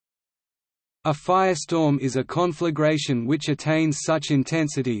A firestorm is a conflagration which attains such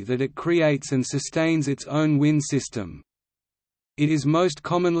intensity that it creates and sustains its own wind system. It is most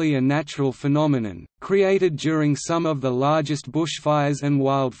commonly a natural phenomenon, created during some of the largest bushfires and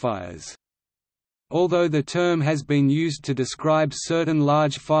wildfires. Although the term has been used to describe certain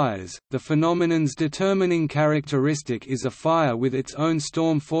large fires, the phenomenon's determining characteristic is a fire with its own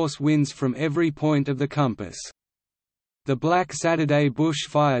storm force winds from every point of the compass. The Black Saturday bush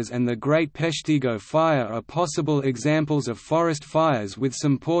fires and the Great Peshtigo fire are possible examples of forest fires with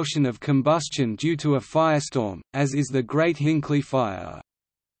some portion of combustion due to a firestorm, as is the Great Hinckley fire.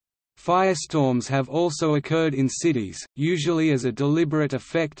 Firestorms have also occurred in cities, usually as a deliberate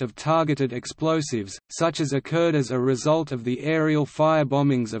effect of targeted explosives, such as occurred as a result of the aerial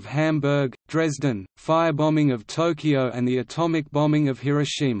firebombings of Hamburg, Dresden, firebombing of Tokyo and the atomic bombing of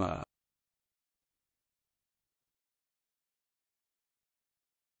Hiroshima.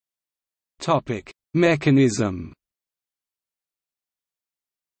 Mechanism.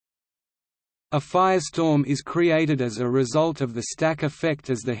 A firestorm is created as a result of the stack effect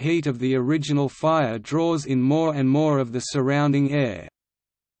as the heat of the original fire draws in more and more of the surrounding air.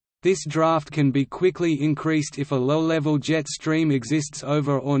 This draft can be quickly increased if a low-level jet stream exists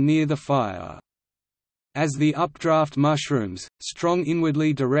over or near the fire. As the updraft mushrooms, strong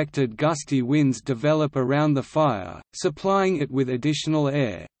inwardly directed gusty winds develop around the fire, supplying it with additional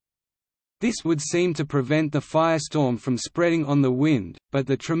air. This would seem to prevent the firestorm from spreading on the wind, but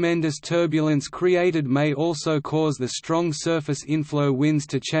the tremendous turbulence created may also cause the strong surface inflow winds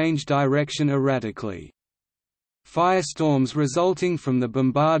to change direction erratically. Firestorms resulting from the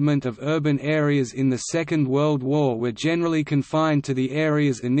bombardment of urban areas in the Second World War were generally confined to the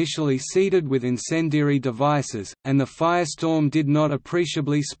areas initially seeded with incendiary devices, and the firestorm did not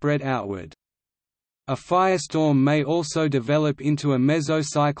appreciably spread outward. A firestorm may also develop into a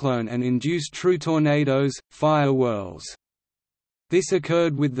mesocyclone and induce true tornadoes, fire whirls. This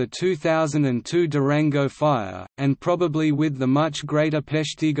occurred with the 2002 Durango fire, and probably with the much greater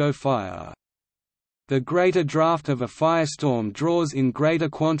Peshtigo fire. The greater draft of a firestorm draws in greater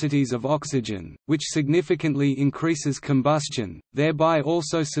quantities of oxygen, which significantly increases combustion, thereby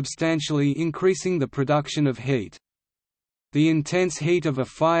also substantially increasing the production of heat. The intense heat of a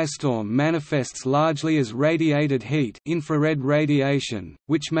firestorm manifests largely as radiated heat, infrared radiation,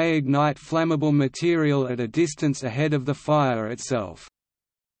 which may ignite flammable material at a distance ahead of the fire itself.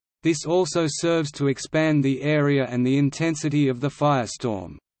 This also serves to expand the area and the intensity of the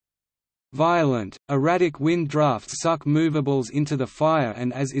firestorm. Violent, erratic wind drafts suck movables into the fire,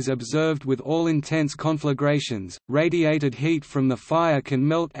 and as is observed with all intense conflagrations, radiated heat from the fire can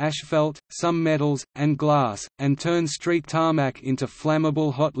melt asphalt, some metals, and glass, and turn street tarmac into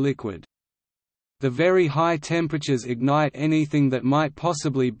flammable hot liquid. The very high temperatures ignite anything that might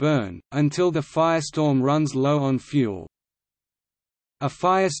possibly burn, until the firestorm runs low on fuel. A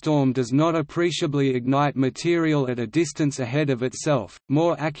firestorm does not appreciably ignite material at a distance ahead of itself.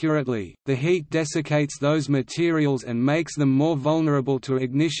 More accurately, the heat desiccates those materials and makes them more vulnerable to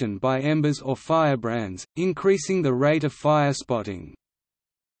ignition by embers or firebrands, increasing the rate of fire spotting.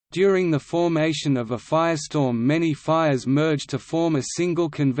 During the formation of a firestorm, many fires merge to form a single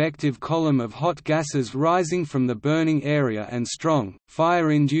convective column of hot gases rising from the burning area, and strong,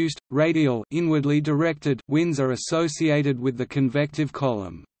 fire-induced, radial inwardly directed winds are associated with the convective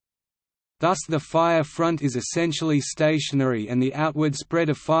column. Thus the fire front is essentially stationary and the outward spread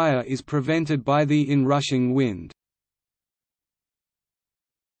of fire is prevented by the inrushing wind.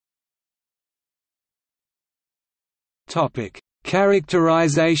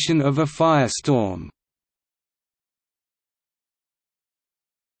 Characterization of a firestorm.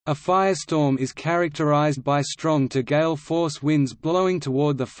 A firestorm is characterized by strong to gale force winds blowing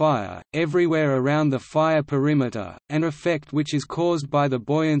toward the fire, everywhere around the fire perimeter, an effect which is caused by the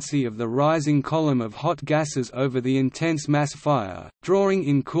buoyancy of the rising column of hot gases over the intense mass fire, drawing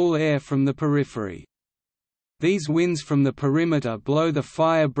in cool air from the periphery. These winds from the perimeter blow the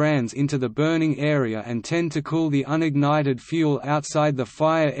fire brands into the burning area and tend to cool the unignited fuel outside the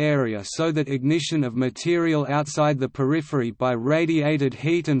fire area, so that ignition of material outside the periphery by radiated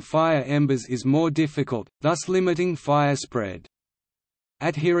heat and fire embers is more difficult, thus limiting fire spread.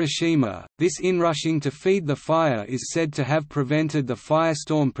 At Hiroshima, this inrushing to feed the fire is said to have prevented the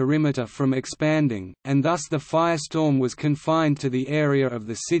firestorm perimeter from expanding, and thus the firestorm was confined to the area of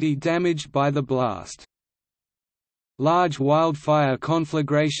the city damaged by the blast. Large wildfire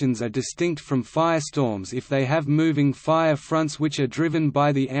conflagrations are distinct from firestorms if they have moving fire fronts which are driven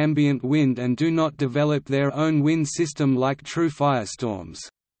by the ambient wind and do not develop their own wind system like true firestorms.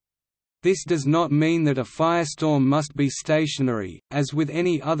 This does not mean that a firestorm must be stationary. As with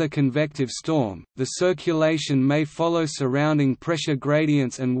any other convective storm, the circulation may follow surrounding pressure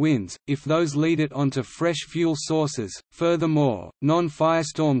gradients and winds, if those lead it onto fresh fuel sources. Furthermore,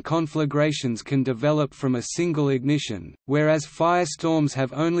 non-firestorm conflagrations can develop from a single ignition, whereas firestorms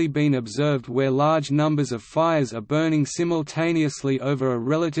have only been observed where large numbers of fires are burning simultaneously over a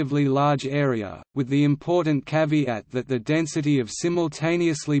relatively large area, with the important caveat that the density of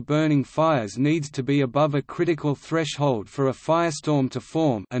simultaneously burning fires needs to be above a critical threshold for a firestorm to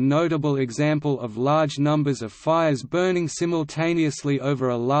form. A notable example of large numbers of fires burning simultaneously over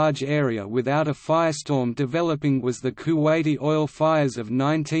a large area without a firestorm developing was the Kuwaiti oil fires of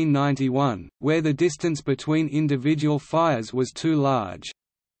 1991, where the distance between individual fires was too large.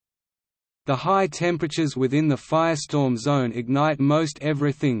 The high temperatures within the firestorm zone ignite most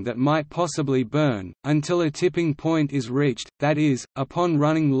everything that might possibly burn, until a tipping point is reached, that is, upon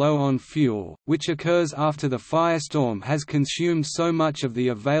running low on fuel, which occurs after the firestorm has consumed so much of the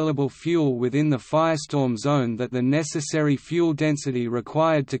available fuel within the firestorm zone that the necessary fuel density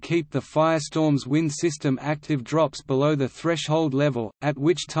required to keep the firestorm's wind system active drops below the threshold level, at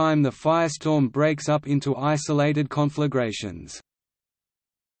which time the firestorm breaks up into isolated conflagrations.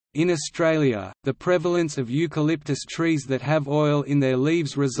 In Australia, the prevalence of eucalyptus trees that have oil in their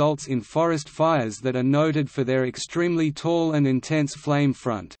leaves results in forest fires that are noted for their extremely tall and intense flame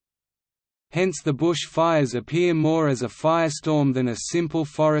front. Hence the bush fires appear more as a firestorm than a simple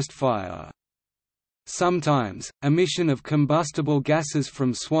forest fire. Sometimes, emission of combustible gases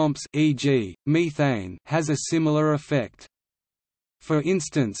from swamps, e.g., methane, has a similar effect. For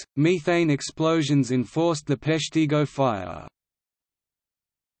instance, methane explosions enforced the Peshtigo fire.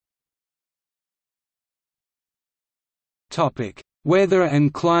 Weather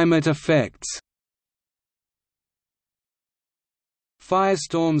and climate effects.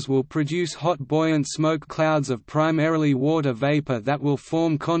 Firestorms will produce hot buoyant smoke clouds of primarily water vapor that will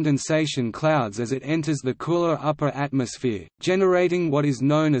form condensation clouds as it enters the cooler upper atmosphere, generating what is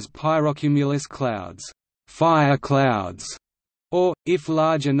known as pyrocumulus clouds, fire clouds, or, if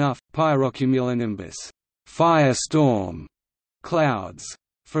large enough, pyro-cumulonimbus, firestorm clouds.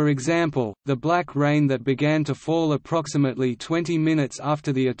 For example, the black rain that began to fall approximately 20 minutes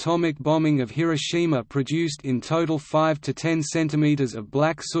after the atomic bombing of Hiroshima produced in total 5 to 10 centimeters of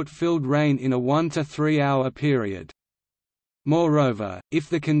black soot-filled rain in a 1 to 3 hour period. Moreover, if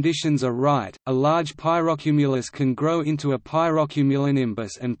the conditions are right, a large pyrocumulus can grow into a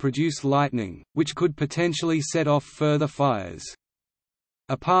pyro-cumulonimbus and produce lightning, which could potentially set off further fires.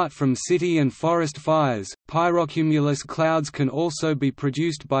 Apart from city and forest fires, pyrocumulus clouds can also be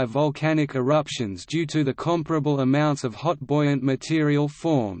produced by volcanic eruptions due to the comparable amounts of hot buoyant material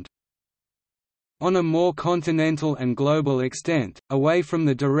formed. On a more continental and global extent, away from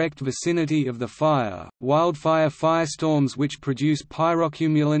the direct vicinity of the fire, wildfire firestorms which produce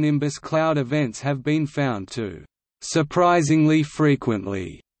pyro-cumulonimbus cloud events have been found to, surprisingly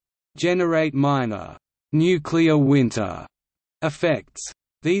frequently, generate minor nuclear winter effects.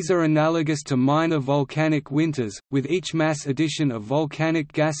 These are analogous to minor volcanic winters, with each mass addition of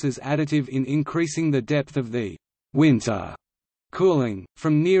volcanic gases additive in increasing the depth of the winter cooling,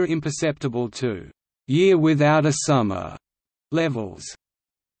 from near imperceptible to year without a summer levels.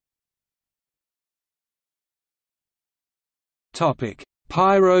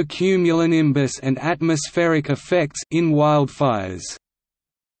 Pyro-cumulonimbus and atmospheric effects in wildfires.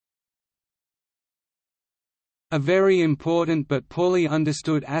 A very important but poorly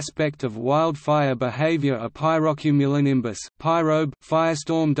understood aspect of wildfire behavior are pyrocumulonimbus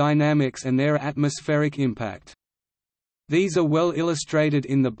firestorm dynamics and their atmospheric impact. These are well illustrated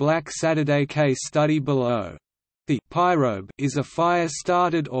in the Black Saturday case study below. The pyrobe is a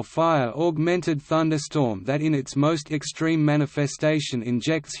fire-started or fire-augmented thunderstorm that in its most extreme manifestation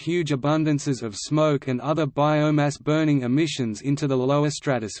injects huge abundances of smoke and other biomass-burning emissions into the lower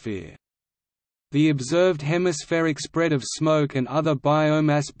stratosphere. The observed hemispheric spread of smoke and other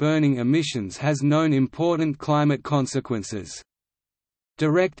biomass-burning emissions has known important climate consequences.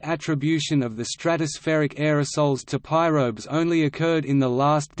 Direct attribution of the stratospheric aerosols to pyrobes only occurred in the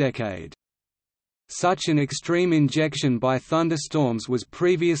last decade. Such an extreme injection by thunderstorms was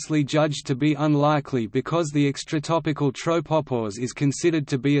previously judged to be unlikely because the extratropical tropopause is considered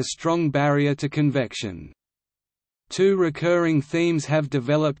to be a strong barrier to convection. Two recurring themes have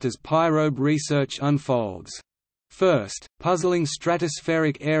developed as pyrobe research unfolds. First, puzzling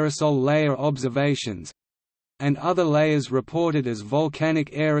stratospheric aerosol layer observations, and other layers reported as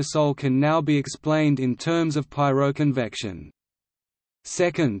volcanic aerosol can now be explained in terms of pyroconvection.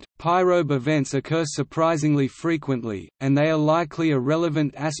 Second, pyrobe events occur surprisingly frequently, and they are likely a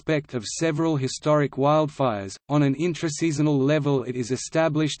relevant aspect of several historic wildfires. On an intraseasonal level, it is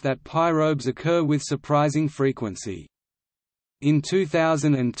established that pyrobes occur with surprising frequency. In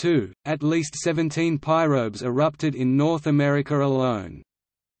 2002, at least 17 pyrobes erupted in North America alone.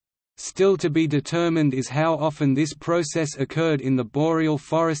 Still to be determined is how often this process occurred in the boreal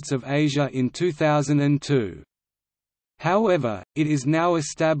forests of Asia in 2002. However, it is now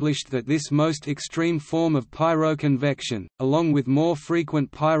established that this most extreme form of pyroconvection, along with more frequent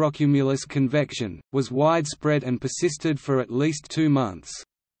pyrocumulus convection, was widespread and persisted for at least 2 months.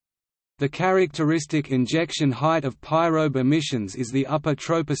 The characteristic injection height of pyrobe emissions is the upper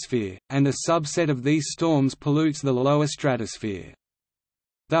troposphere, and a subset of these storms pollutes the lower stratosphere.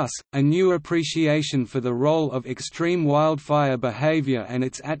 Thus, a new appreciation for the role of extreme wildfire behavior and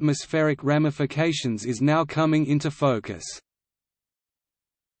its atmospheric ramifications is now coming into focus.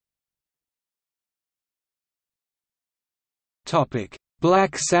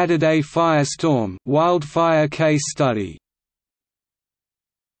 Black Saturday firestorm wildfire case study.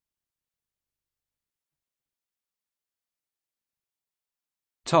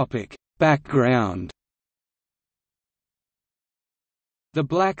 Background. The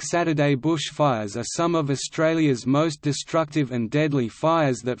Black Saturday bushfires are some of Australia's most destructive and deadly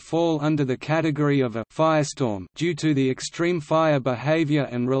fires that fall under the category of a firestorm due to the extreme fire behaviour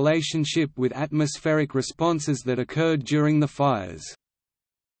and relationship with atmospheric responses that occurred during the fires.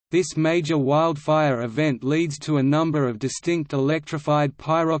 This major wildfire event leads to a number of distinct electrified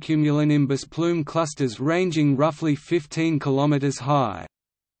pyro-cumulonimbus plume clusters ranging roughly 15 km high.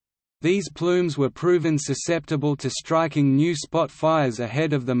 These plumes were proven susceptible to striking new spot fires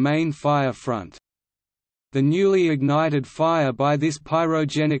ahead of the main fire front. The newly ignited fire by this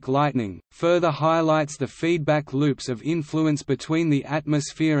pyrogenic lightning further highlights the feedback loops of influence between the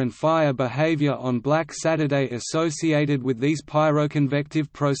atmosphere and fire behavior on Black Saturday associated with these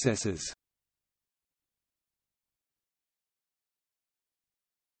pyroconvective processes.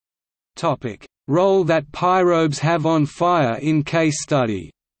 Role that pyrobes have on fire in case study.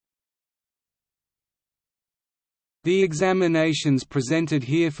 The examinations presented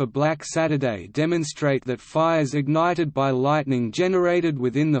here for Black Saturday demonstrate that fires ignited by lightning generated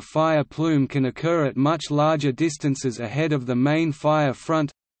within the fire plume can occur at much larger distances ahead of the main fire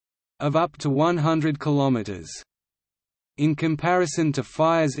front—of up to 100 km. In comparison to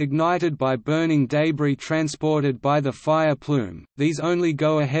fires ignited by burning debris transported by the fire plume, these only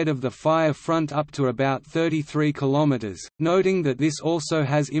go ahead of the fire front up to about 33 km, noting that this also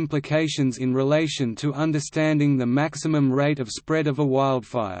has implications in relation to understanding the maximum rate of spread of a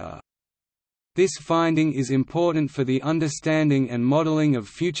wildfire. This finding is important for the understanding and modeling of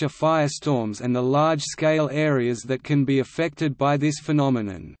future firestorms and the large-scale areas that can be affected by this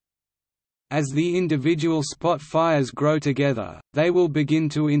phenomenon. As the individual spot fires grow together, they will begin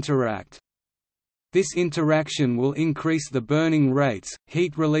to interact. This interaction will increase the burning rates,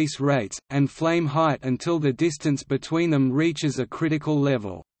 heat release rates, and flame height until the distance between them reaches a critical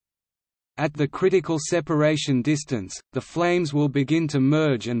level. At the critical separation distance, the flames will begin to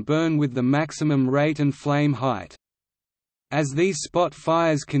merge and burn with the maximum rate and flame height. As these spot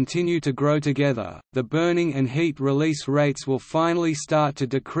fires continue to grow together, the burning and heat release rates will finally start to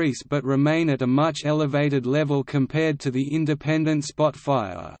decrease but remain at a much elevated level compared to the independent spot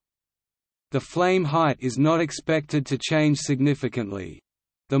fire. The flame height is not expected to change significantly.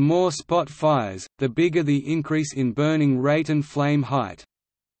 The more spot fires, the bigger the increase in burning rate and flame height.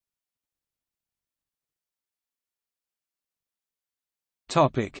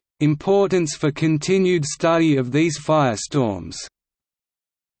 Importance for continued study of these firestorms.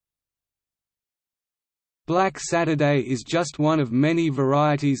 Black Saturday is just one of many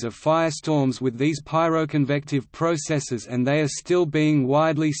varieties of firestorms with these pyroconvective processes, and they are still being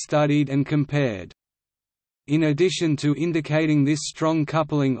widely studied and compared. In addition to indicating this strong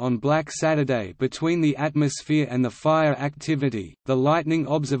coupling on Black Saturday between the atmosphere and the fire activity, the lightning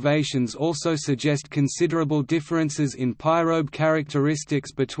observations also suggest considerable differences in pyrobe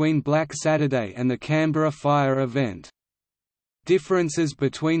characteristics between Black Saturday and the Canberra fire event. Differences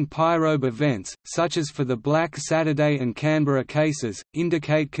between pyrobe events, such as for the Black Saturday and Canberra cases,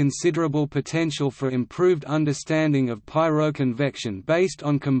 indicate considerable potential for improved understanding of pyroconvection based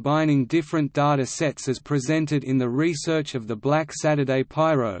on combining different data sets as presented in the research of the Black Saturday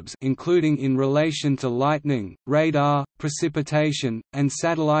pyrobes, including in relation to lightning, radar, precipitation, and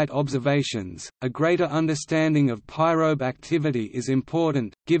satellite observations. A greater understanding of pyrobe activity is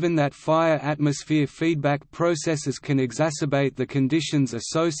important, given that fire-atmosphere feedback processes can exacerbate the conditions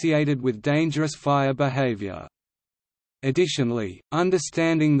associated with dangerous fire behavior. Additionally,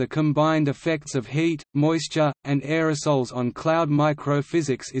 understanding the combined effects of heat, moisture, and aerosols on cloud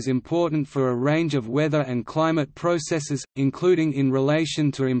microphysics is important for a range of weather and climate processes, including in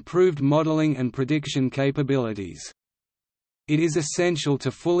relation to improved modeling and prediction capabilities. It is essential to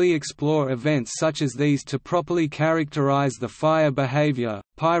fully explore events such as these to properly characterize the fire behavior,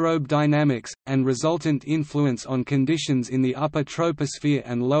 pyrobe dynamics, and resultant influence on conditions in the upper troposphere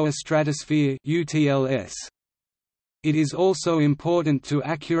and lower stratosphere (UTLS). It is also important to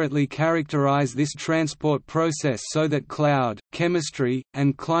accurately characterize this transport process so that cloud, chemistry,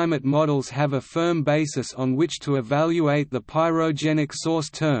 and climate models have a firm basis on which to evaluate the pyrogenic source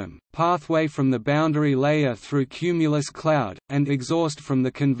term, pathway from the boundary layer through cumulus cloud, and exhaust from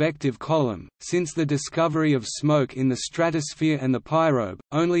the convective column. Since the discovery of smoke in the stratosphere and the pyrobe,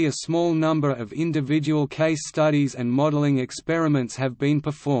 only a small number of individual case studies and modeling experiments have been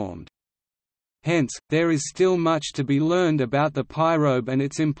performed. Hence, there is still much to be learned about the pyrobe and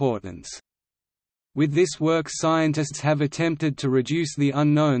its importance. With this work, scientists have attempted to reduce the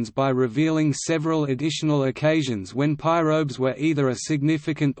unknowns by revealing several additional occasions when pyrobes were either a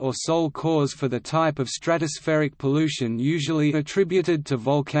significant or sole cause for the type of stratospheric pollution usually attributed to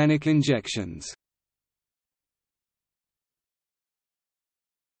volcanic injections.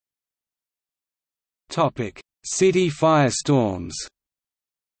 City firestorms.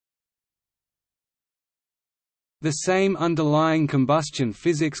 The same underlying combustion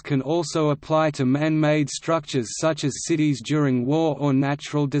physics can also apply to man-made structures such as cities during war or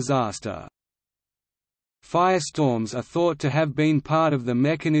natural disaster. Firestorms are thought to have been part of the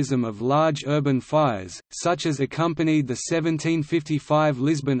mechanism of large urban fires, such as accompanied the 1755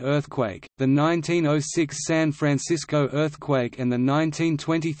 Lisbon earthquake, the 1906 San Francisco earthquake and the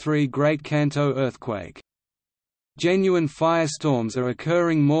 1923 Great Kanto earthquake. Genuine firestorms are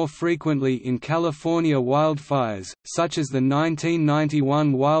occurring more frequently in California wildfires, such as the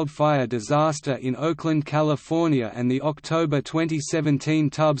 1991 wildfire disaster in Oakland, California and the October 2017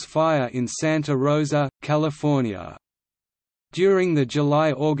 Tubbs Fire in Santa Rosa, California. During the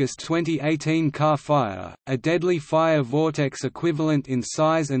July–August 2018 Carr Fire, a deadly fire vortex equivalent in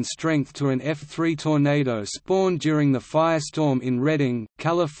size and strength to an F3 tornado spawned during the firestorm in Redding,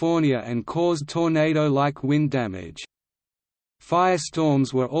 California and caused tornado-like wind damage.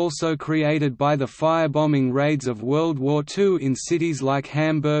 Firestorms were also created by the firebombing raids of World War II in cities like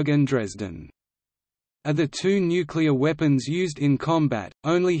Hamburg and Dresden. Of the two nuclear weapons used in combat,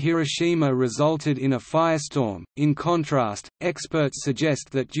 only Hiroshima resulted in a firestorm. In contrast, experts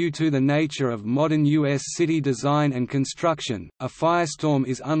suggest that due to the nature of modern U.S. city design and construction, a firestorm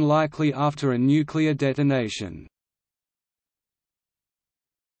is unlikely after a nuclear detonation.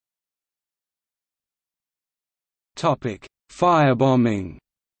 Firebombing.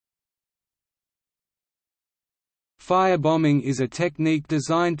 Firebombing is a technique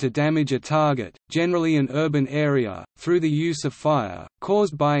designed to damage a target, generally an urban area, through the use of fire,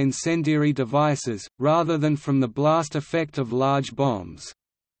 caused by incendiary devices, rather than from the blast effect of large bombs.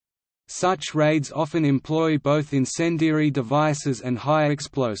 Such raids often employ both incendiary devices and high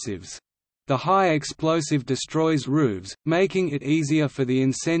explosives. The high explosive destroys roofs, making it easier for the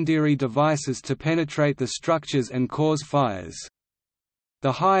incendiary devices to penetrate the structures and cause fires.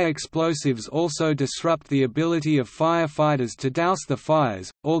 The high explosives also disrupt the ability of firefighters to douse the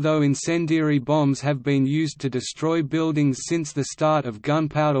fires. Although incendiary bombs have been used to destroy buildings since the start of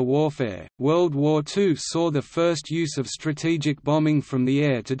gunpowder warfare, World War II saw the first use of strategic bombing from the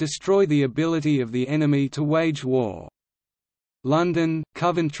air to destroy the ability of the enemy to wage war. London,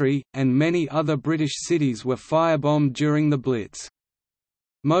 Coventry, and many other British cities were firebombed during the Blitz.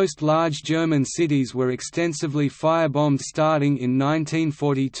 Most large German cities were extensively firebombed starting in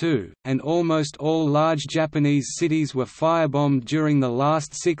 1942, and almost all large Japanese cities were firebombed during the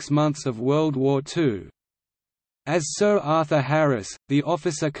last 6 months of World War II. As Sir Arthur Harris, the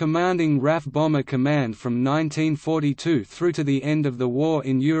officer commanding RAF Bomber Command from 1942 through to the end of the war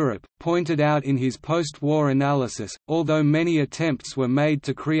in Europe, pointed out in his post-war analysis, although many attempts were made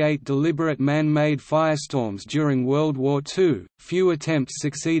to create deliberate man-made firestorms during World War II, few attempts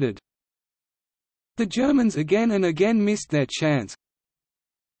succeeded. The Germans again and again missed their chance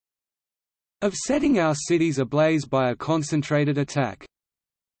of setting our cities ablaze by a concentrated attack.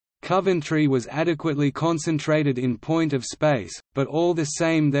 Coventry was adequately concentrated in point of space, but all the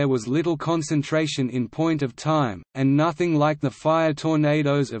same there was little concentration in point of time, and nothing like the fire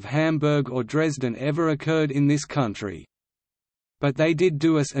tornadoes of Hamburg or Dresden ever occurred in this country. but they did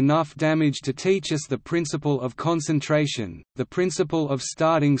do us enough damage to teach us the principle of concentration, the principle of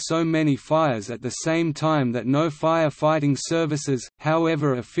starting so many fires at the same time that no fire-fighting services,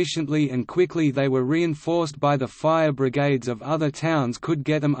 however efficiently and quickly they were reinforced by the fire brigades of other towns, could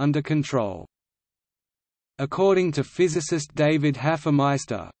get them under control. According to physicist David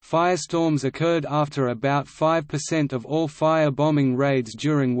Hafemeister, firestorms occurred after about 5% of all firebombing raids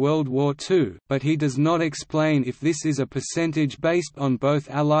during World War II, but he does not explain if this is a percentage based on both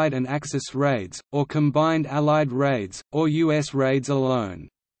Allied and Axis raids, or combined Allied raids, or US raids alone.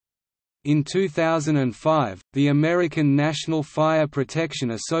 In 2005, the American National Fire Protection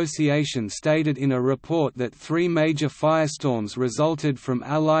Association stated in a report that 3 major firestorms resulted from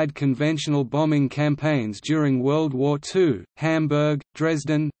Allied conventional bombing campaigns during World War II: Hamburg,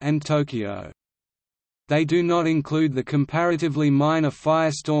 Dresden, and Tokyo. They do not include the comparatively minor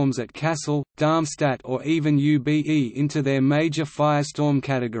firestorms at Kassel, Darmstadt or even UBE into their major firestorm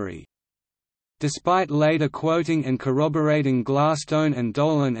category. Despite later quoting and corroborating Gladstone and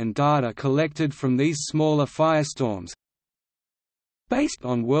Dolan and data collected from these smaller firestorms, based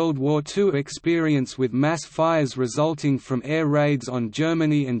on World War II experience with mass fires resulting from air raids on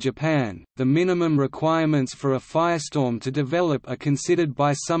Germany and Japan, the minimum requirements for a firestorm to develop are considered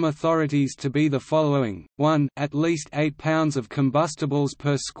by some authorities to be the following: 1. At least 8 pounds of combustibles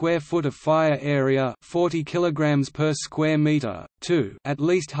per square foot of fire area, 40 kilograms per square meter; 2. At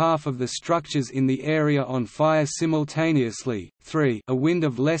least half of the structures in the area on fire simultaneously; 3. A wind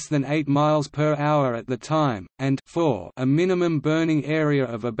of less than 8 miles per hour at the time; and 4. A minimum burning area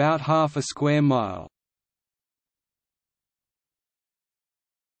of about half a square mile.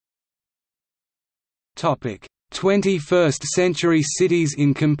 Topic: 21st century cities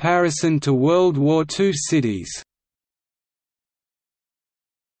in comparison to World War II cities.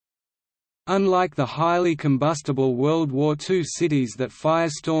 Unlike the highly combustible World War II cities that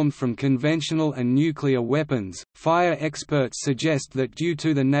firestormed from conventional and nuclear weapons, fire experts suggest that due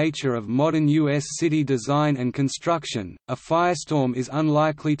to the nature of modern U.S. city design and construction, a firestorm is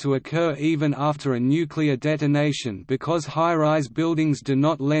unlikely to occur even after a nuclear detonation because high-rise buildings do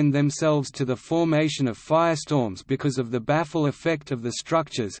not lend themselves to the formation of firestorms because of the baffle effect of the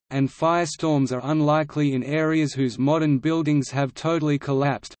structures, and firestorms are unlikely in areas whose modern buildings have totally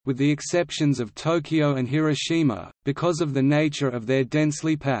collapsed, with the exception of Tokyo and Hiroshima, because of the nature of their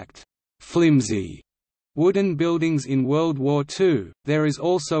densely packed, flimsy wooden buildings in World War II. There is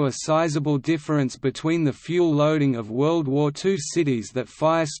also a sizable difference between the fuel loading of World War II cities that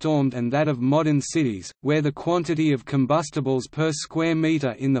firestormed and that of modern cities, where the quantity of combustibles per square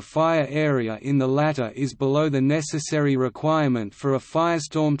meter in the fire area in the latter is below the necessary requirement for a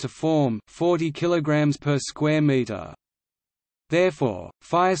firestorm to form, 40 kilograms per square meter. Therefore,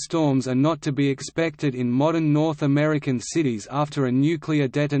 firestorms are not to be expected in modern North American cities after a nuclear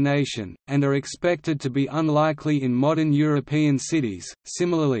detonation, and are expected to be unlikely in modern European cities.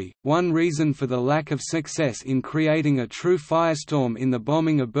 Similarly, one reason for the lack of success in creating a true firestorm in the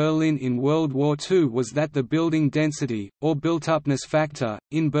bombing of Berlin in World War II was that the building density, or built-upness factor,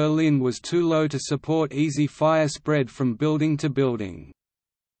 in Berlin was too low to support easy fire spread from building to building.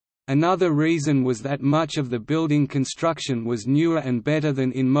 Another reason was that much of the building construction was newer and better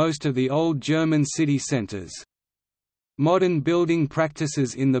than in most of the old German city centers. Modern building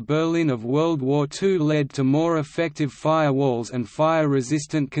practices in the Berlin of World War II led to more effective firewalls and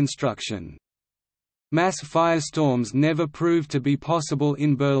fire-resistant construction. Mass firestorms never proved to be possible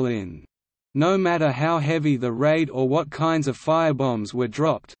in Berlin. No matter how heavy the raid or what kinds of firebombs were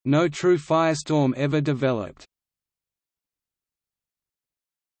dropped, no true firestorm ever developed.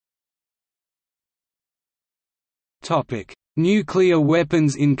 Nuclear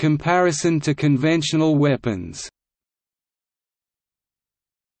weapons in comparison to conventional weapons.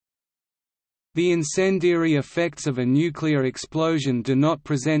 The incendiary effects of a nuclear explosion do not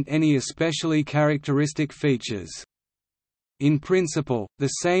present any especially characteristic features. In principle, the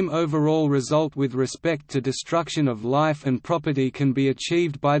same overall result with respect to destruction of life and property can be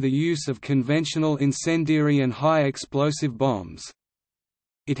achieved by the use of conventional incendiary and high explosive bombs.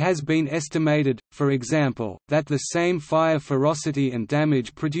 It has been estimated, for example, that the same fire ferocity and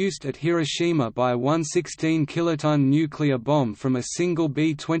damage produced at Hiroshima by one 16-kiloton nuclear bomb from a single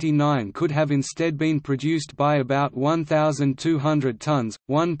B-29 could have instead been produced by about 1,200 tons,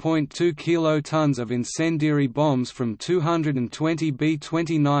 1.2 kilotons of incendiary bombs from 220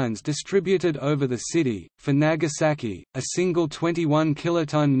 B-29s distributed over the city. For Nagasaki, a single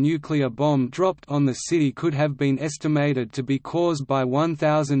 21-kiloton nuclear bomb dropped on the city could have been estimated to be caused by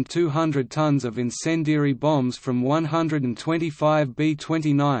 1,000 1,200 tons of incendiary bombs from 125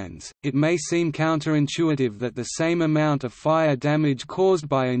 B-29s, it may seem counterintuitive that the same amount of fire damage caused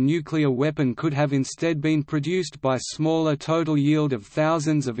by a nuclear weapon could have instead been produced by smaller total yield of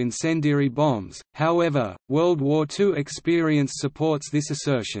thousands of incendiary bombs. However, World War II experience supports this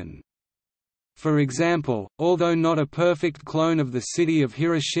assertion. For example, although not a perfect clone of the city of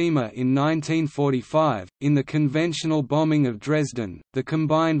Hiroshima in 1945, in the conventional bombing of Dresden, the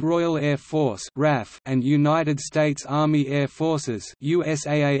combined Royal Air Force (RAF) and United States Army Air Forces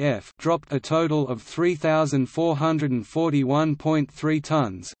 (USAAF) dropped a total of 3,441.3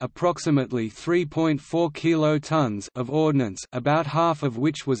 tons, approximately 3.4 kilotons of ordnance, about half of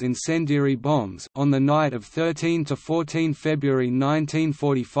which was incendiary bombs, on the night of 13 to 14 February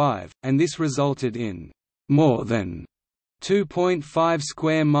 1945, and this resulted in more than 2.5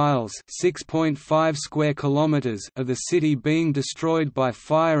 square miles (6.5 square kilometers) of the city being destroyed by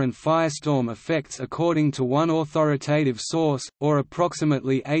fire and firestorm effects according to one authoritative source, or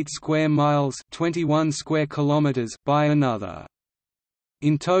approximately 8 square miles (21 square kilometers) by another.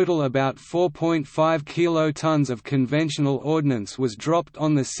 In total, about 4.5 kilotons of conventional ordnance was dropped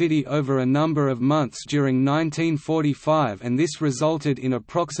on the city over a number of months during 1945, and this resulted in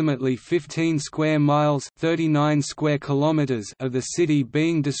approximately 15 square miles (39 square kilometers) of the city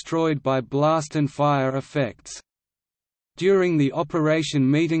being destroyed by blast and fire effects. During the Operation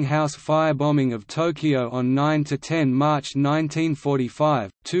Meetinghouse firebombing of Tokyo on 9–10 March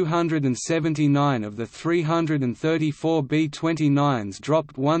 1945, 279 of the 334 B-29s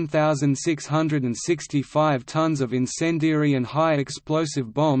dropped 1,665 tons of incendiary and high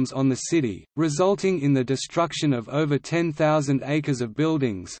explosive bombs on the city, resulting in the destruction of over 10,000 acres of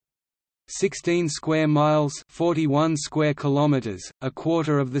buildings, 16 square miles (41 square kilometers), a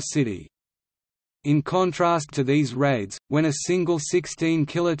quarter of the city. In contrast to these raids, when a single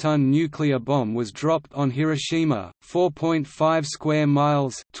 16-kiloton nuclear bomb was dropped on Hiroshima, 4.5 square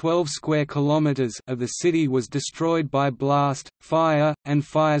miles (12 square kilometers) of the city was destroyed by blast, fire, and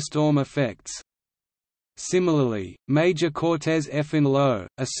firestorm effects. Similarly, Major Cortez F. Lowe,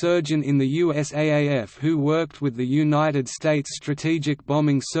 a surgeon in the USAAF who worked with the United States Strategic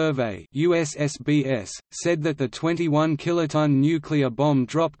Bombing Survey (USSBS), said that the 21-kiloton nuclear bomb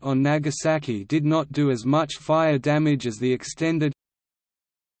dropped on Nagasaki did not do as much fire damage as the extended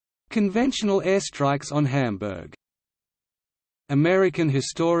conventional airstrikes on Hamburg. American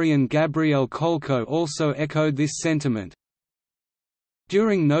historian Gabrielle Kolko also echoed this sentiment.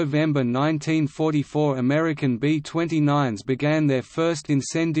 During November 1944, American B-29s began their first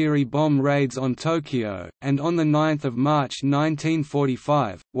incendiary bomb raids on Tokyo, and on 9 March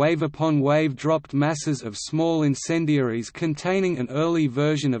 1945, wave upon wave dropped masses of small incendiaries containing an early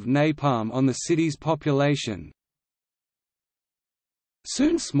version of napalm on the city's population.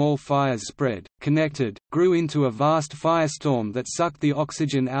 Soon small fires spread, connected, grew into a vast firestorm that sucked the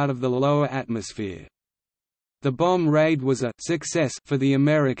oxygen out of the lower atmosphere. The bomb raid was a success for the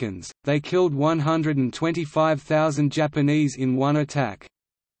Americans. They killed 125,000 Japanese in one attack.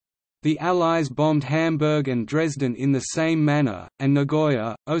 The Allies bombed Hamburg and Dresden in the same manner, and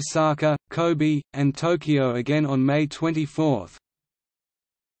Nagoya, Osaka, Kobe, and Tokyo again on May 24.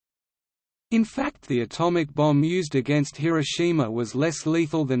 In fact, the atomic bomb used against Hiroshima was less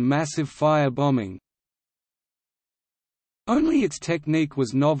lethal than massive fire bombing. Only its technique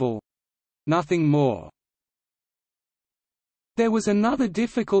was novel. Nothing more. There was another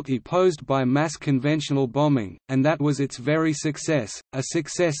difficulty posed by mass conventional bombing, and that was its very success, a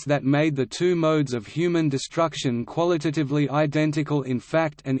success that made the two modes of human destruction qualitatively identical in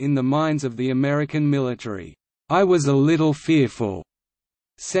fact and in the minds of the American military. "I was a little fearful,"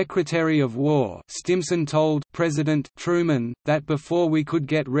 Secretary of War Stimson told President Truman, that before we could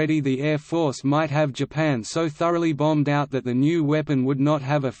get ready the Air Force might have Japan so thoroughly bombed out that the new weapon would not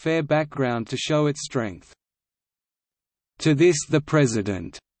have a fair background to show its strength. To this the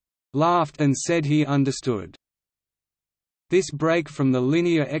President laughed and said he understood. This break from the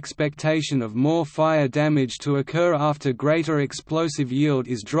linear expectation of more fire damage to occur after greater explosive yield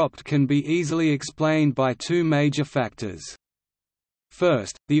is dropped can be easily explained by two major factors.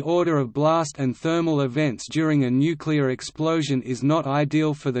 First, the order of blast and thermal events during a nuclear explosion is not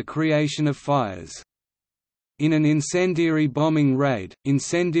ideal for the creation of fires. In an incendiary bombing raid,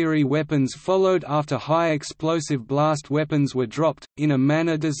 incendiary weapons followed after high explosive blast weapons were dropped, in a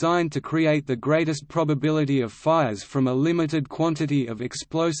manner designed to create the greatest probability of fires from a limited quantity of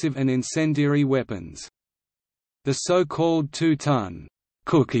explosive and incendiary weapons. The so-called 2-ton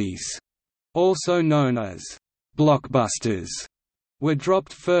cookies, also known as blockbusters, were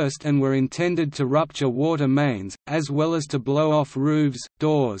dropped first and were intended to rupture water mains, as well as to blow off roofs,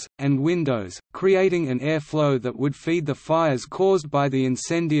 doors, and windows, creating an airflow that would feed the fires caused by the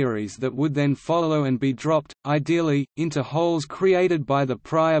incendiaries that would then follow and be dropped, ideally, into holes created by the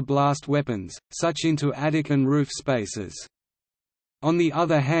prior blast weapons, such into attic and roof spaces. On the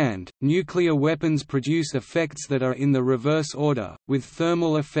other hand, nuclear weapons produce effects that are in the reverse order, with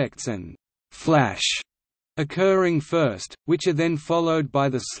thermal effects and flash occurring first, which are then followed by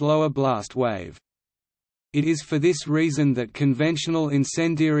the slower blast wave. It is for this reason that conventional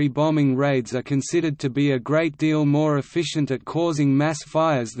incendiary bombing raids are considered to be a great deal more efficient at causing mass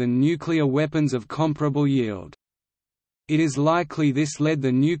fires than nuclear weapons of comparable yield. It is likely this led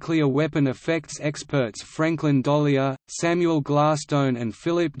the nuclear weapon effects experts Franklin Dollier, Samuel Glasstone and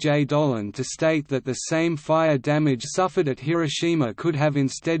Philip J. Dolan to state that the same fire damage suffered at Hiroshima could have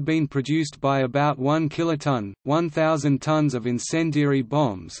instead been produced by about 1 kiloton, 1,000 tons of incendiary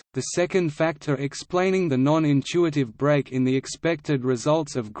bombs. The second factor explaining the non-intuitive break in the expected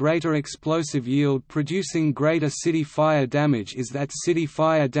results of greater explosive yield producing greater city fire damage is that city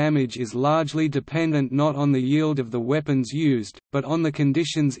fire damage is largely dependent not on the yield of the weapons used, but on the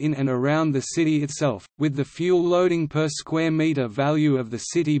conditions in and around the city itself, with the fuel loading per square meter value of the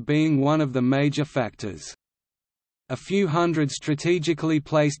city being one of the major factors. A few hundred strategically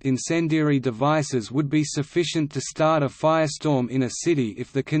placed incendiary devices would be sufficient to start a firestorm in a city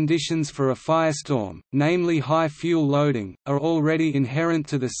if the conditions for a firestorm, namely high fuel loading, are already inherent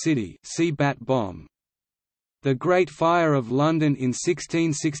to the city. See Bat bomb. The Great Fire of London in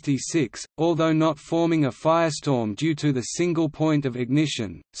 1666, although not forming a firestorm due to the single point of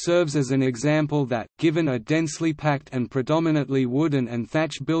ignition, serves as an example that, given a densely packed and predominantly wooden and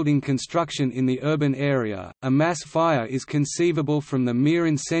thatch building construction in the urban area, a mass fire is conceivable from the mere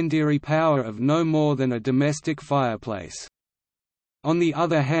incendiary power of no more than a domestic fireplace. On the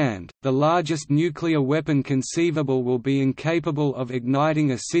other hand, the largest nuclear weapon conceivable will be incapable of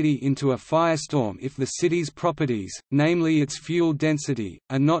igniting a city into a firestorm if the city's properties, namely its fuel density,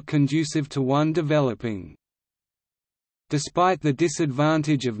 are not conducive to one developing. Despite the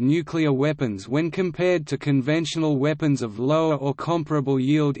disadvantage of nuclear weapons when compared to conventional weapons of lower or comparable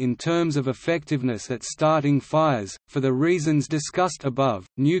yield in terms of effectiveness at starting fires, for the reasons discussed above,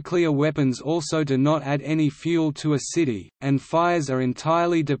 nuclear weapons also do not add any fuel to a city, and fires are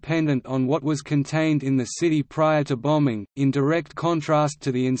entirely dependent on what was contained in the city prior to bombing, in direct contrast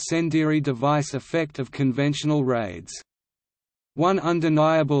to the incendiary device effect of conventional raids. One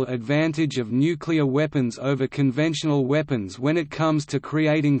undeniable advantage of nuclear weapons over conventional weapons when it comes to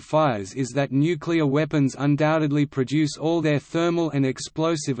creating fires is that nuclear weapons undoubtedly produce all their thermal and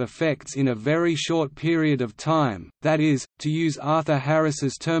explosive effects in a very short period of time, that is, to use Arthur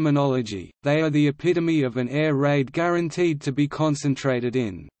Harris's terminology, they are the epitome of an air raid guaranteed to be concentrated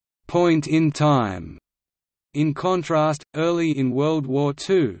in point in time. In contrast, early in World War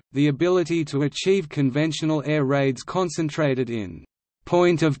II, the ability to achieve conventional air raids concentrated in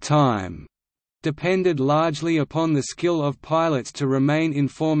point of time depended largely upon the skill of pilots to remain in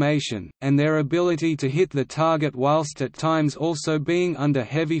formation, and their ability to hit the target whilst at times also being under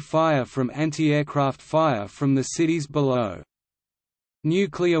heavy fire from anti-aircraft fire from the cities below.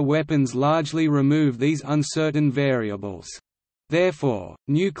 Nuclear weapons largely remove these uncertain variables. Therefore,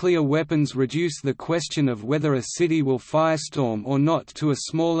 nuclear weapons reduce the question of whether a city will firestorm or not to a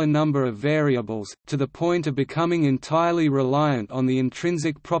smaller number of variables, to the point of becoming entirely reliant on the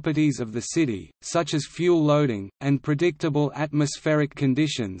intrinsic properties of the city, such as fuel loading, and predictable atmospheric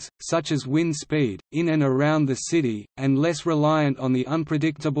conditions, such as wind speed, in and around the city, and less reliant on the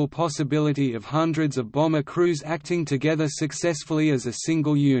unpredictable possibility of hundreds of bomber crews acting together successfully as a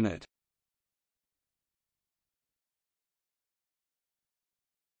single unit.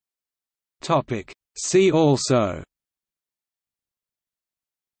 See also: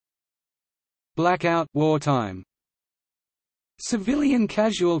 Blackout wartime, civilian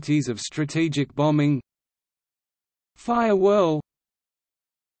casualties of strategic bombing, fire whirl,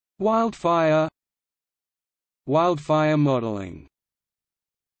 wildfire, wildfire modeling.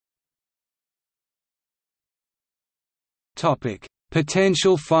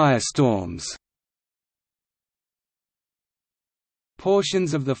 Potential firestorms.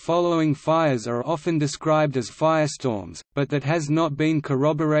 Portions of the following fires are often described as firestorms, but that has not been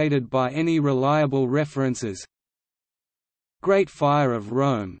corroborated by any reliable references. Great Fire of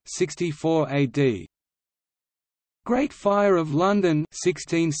Rome 64 AD, Great Fire of London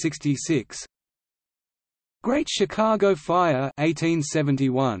 1666, Great Chicago Fire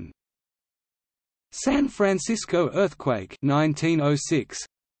 1871, San Francisco Earthquake 1906,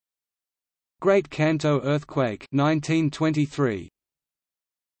 Great Kanto Earthquake 1923.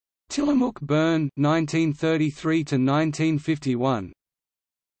 Tillamook Burn 1933 to 1951.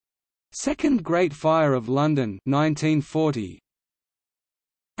 Second Great Fire of London 1940.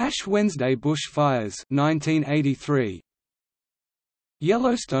 Ash Wednesday bushfires 1983.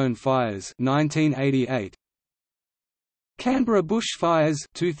 Yellowstone fires 1988. Canberra bushfires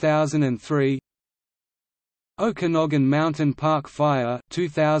 2003. Okanagan Mountain Park Fire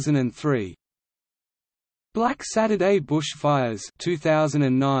 2003. Black Saturday bushfires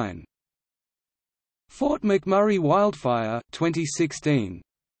 2009. Fort McMurray wildfire 2016.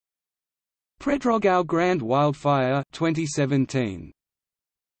 Predrogao Grand wildfire 2017.